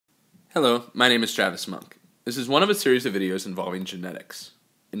Hello, my name is Travis Monk. This is one of a series of videos involving genetics.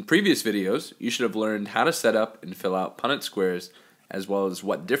 In previous videos, you should have learned how to set up and fill out Punnett squares, as well as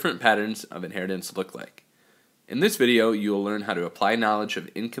what different patterns of inheritance look like. In this video, you will learn how to apply knowledge of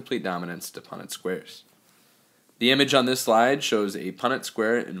incomplete dominance to Punnett squares. The image on this slide shows a Punnett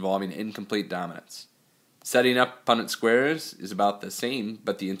square involving incomplete dominance. Setting up Punnett squares is about the same,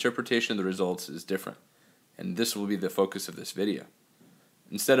 but the interpretation of the results is different, and this will be the focus of this video.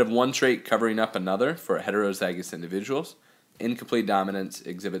 Instead of one trait covering up another for heterozygous individuals, incomplete dominance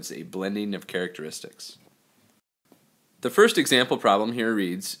exhibits a blending of characteristics. The first example problem here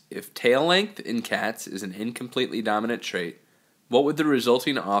reads, if tail length in cats is an incompletely dominant trait, what would the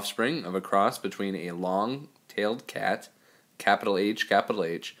resulting offspring of a cross between a long-tailed cat, capital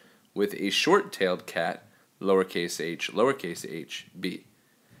H, with a short-tailed cat, lowercase h, be?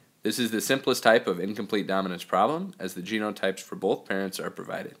 This is the simplest type of incomplete dominance problem, as the genotypes for both parents are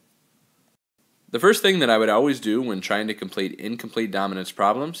provided. The first thing that I would always do when trying to complete incomplete dominance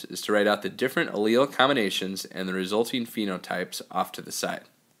problems is to write out the different allele combinations and the resulting phenotypes off to the side.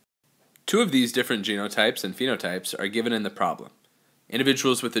 Two of these different genotypes and phenotypes are given in the problem.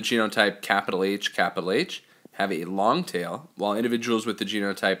 Individuals with the genotype capital H have a long tail, while individuals with the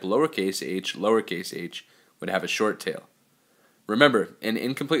genotype lowercase h would have a short tail. Remember, in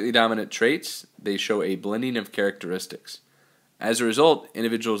incompletely dominant traits, they show a blending of characteristics. As a result,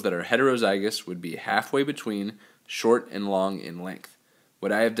 individuals that are heterozygous would be halfway between short and long in length,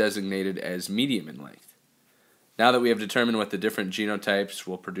 what I have designated as medium in length. Now that we have determined what the different genotypes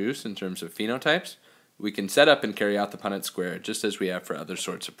will produce in terms of phenotypes, we can set up and carry out the Punnett square just as we have for other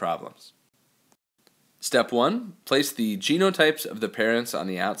sorts of problems. Step 1. Place the genotypes of the parents on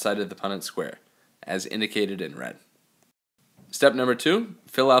the outside of the Punnett square, as indicated in red. Step number 2,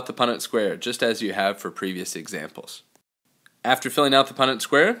 fill out the Punnett square, just as you have for previous examples. After filling out the Punnett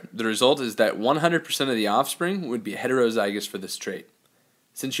square, the result is that 100% of the offspring would be heterozygous for this trait.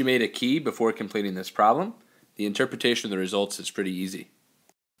 Since you made a key before completing this problem, the interpretation of the results is pretty easy.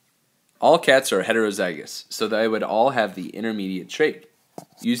 All cats are heterozygous, so they would all have the intermediate trait.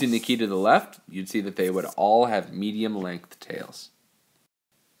 Using the key to the left, you'd see that they would all have medium-length tails.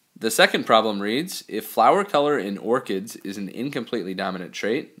 The second problem reads, if flower color in orchids is an incompletely dominant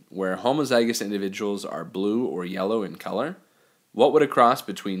trait, where homozygous individuals are blue or yellow in color, what would a cross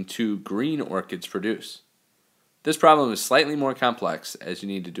between two green orchids produce? This problem is slightly more complex, as you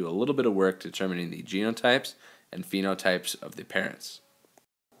need to do a little bit of work determining the genotypes and phenotypes of the parents.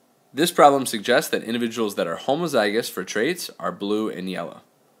 This problem suggests that individuals that are homozygous for traits are blue and yellow.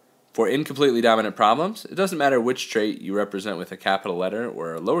 For incompletely dominant problems, it doesn't matter which trait you represent with a capital letter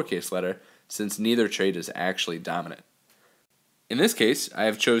or a lowercase letter, since neither trait is actually dominant. In this case, I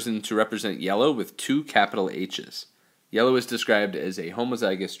have chosen to represent yellow with two capital H's. Yellow is described as a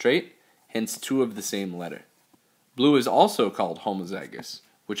homozygous trait, hence two of the same letter. Blue is also called homozygous,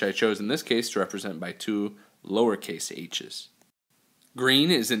 which I chose in this case to represent by two lowercase h's.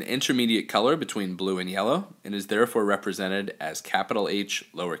 Green is an intermediate color between blue and yellow, and is therefore represented as capital H,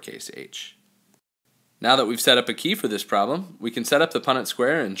 lowercase h. Now that we've set up a key for this problem, we can set up the Punnett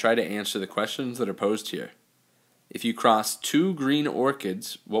square and try to answer the questions that are posed here. If you cross two green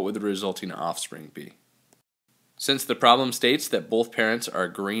orchids, what would the resulting offspring be? Since the problem states that both parents are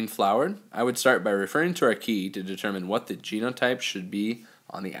green flowered, I would start by referring to our key to determine what the genotype should be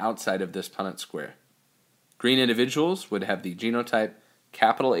on the outside of this Punnett square. Green individuals would have the genotype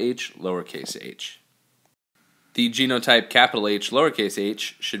capital H, lowercase h. The genotype capital H, lowercase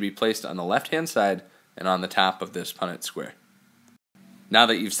h should be placed on the left-hand side and on the top of this Punnett square. Now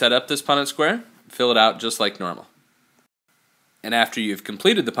that you've set up this Punnett square, fill it out just like normal. And after you've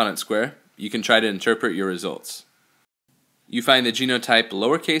completed the Punnett square, you can try to interpret your results. You find the genotype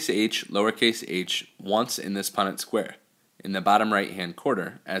lowercase h once in this Punnett square, in the bottom right-hand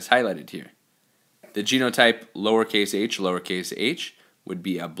corner, as highlighted here. The genotype lowercase h would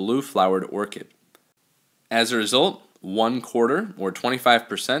be a blue flowered orchid. As a result, 1/4 or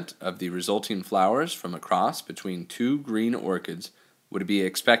 25% of the resulting flowers from a cross between two green orchids would be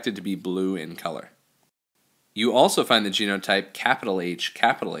expected to be blue in color. You also find the genotype capital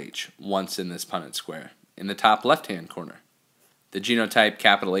H once in this Punnett square, in the top left-hand corner. The genotype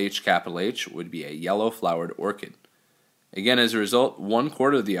capital H would be a yellow flowered orchid. Again, as a result,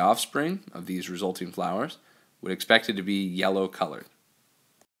 1/4 of the offspring of these resulting flowers would expect it to be yellow colored.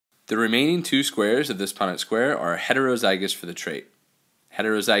 The remaining two squares of this Punnett square are heterozygous for the trait.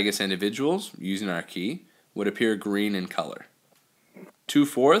 Heterozygous individuals, using our key, would appear green in color.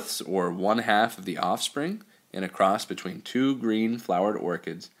 2/4 or 1/2 of the offspring in a cross between two green flowered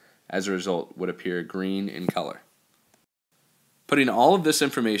orchids, as a result, would appear green in color. Putting all of this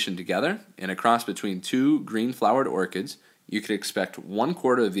information together in a cross between two green-flowered orchids, you could expect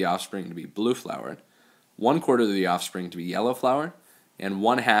 1/4 of the offspring to be blue-flowered, 1/4 of the offspring to be yellow-flowered, and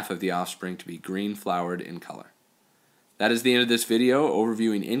 1/2 of the offspring to be green-flowered in color. That is the end of this video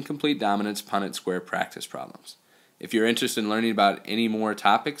overviewing incomplete dominance Punnett square practice problems. If you're interested in learning about any more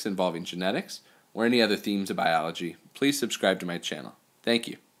topics involving genetics or any other themes of biology, please subscribe to my channel. Thank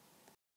you.